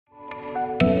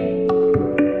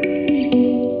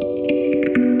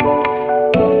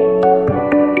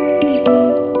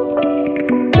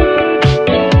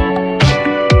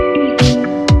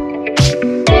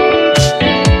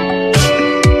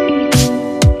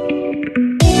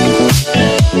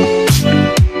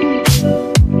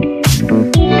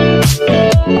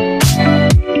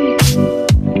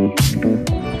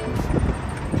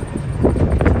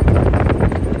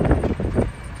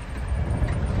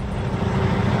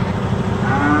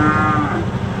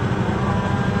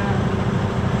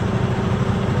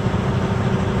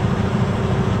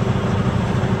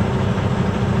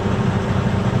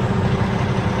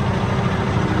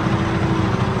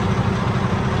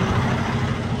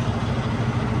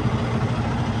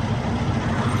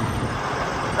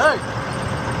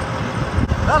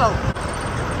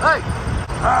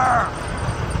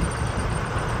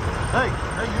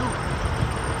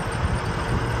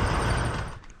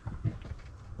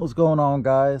What's going on,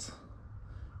 guys?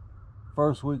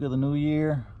 First week of the new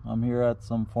year. I'm here at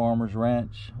some farmer's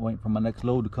ranch waiting for my next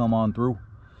load to come on through.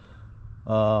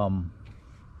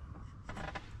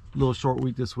 Little short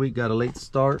week this week, got a late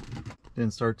start.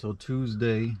 Didn't start till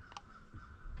Tuesday.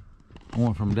 I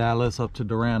went from Dallas up to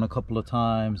Durant a couple of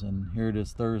times, and here it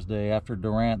is Thursday. After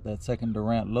Durant, that second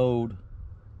Durant load,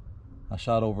 I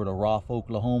shot over to Roth,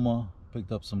 Oklahoma,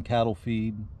 picked up some cattle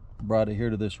feed, brought it here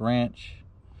to this ranch.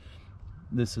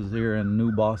 This is here in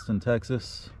New Boston,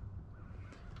 Texas.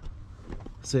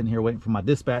 Sitting here waiting for my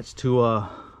dispatch to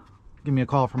give me a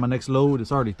call for my next load.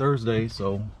 It's already Thursday,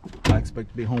 so I expect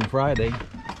to be home Friday.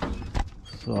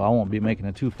 So I won't be making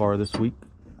it too far this week.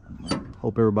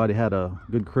 Hope everybody had a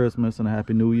good Christmas and a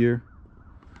happy New Year.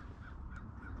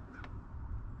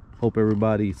 Hope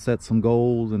everybody sets some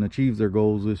goals and achieves their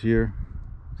goals this year.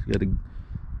 So you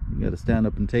gotta stand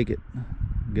up and take it.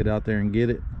 Get out there and get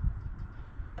it.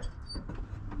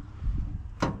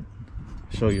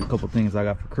 Show you a couple things I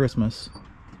got for Christmas.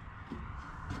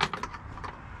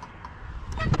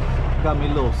 Got me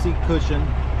a little seat cushion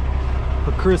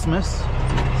for Christmas.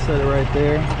 Set it right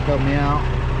there, help me out.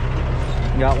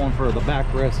 Got one for the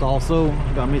backrest also.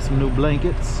 Got me some new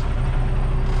blankets.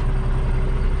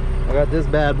 I got this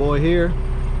bad boy here.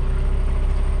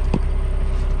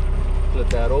 Flip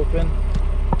that open.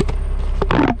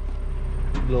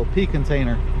 Little pea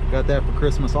container. Got that for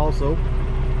Christmas also.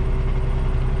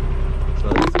 So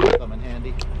this will come in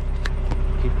handy.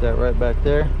 Keep that right back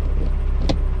there.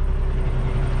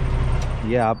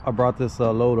 Yeah, I brought this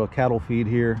load of cattle feed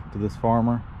here to this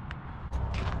farmer.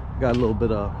 Got a little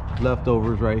bit of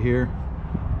leftovers right here,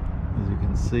 as you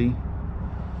can see.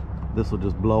 This will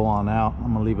just blow on out.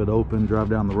 I'm gonna leave it open, drive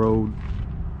down the road.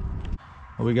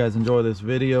 Hope you guys enjoy this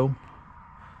video.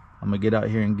 I'm gonna get out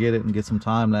here and get it and get some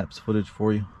time lapse footage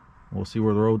for you. We'll see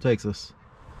where the road takes us.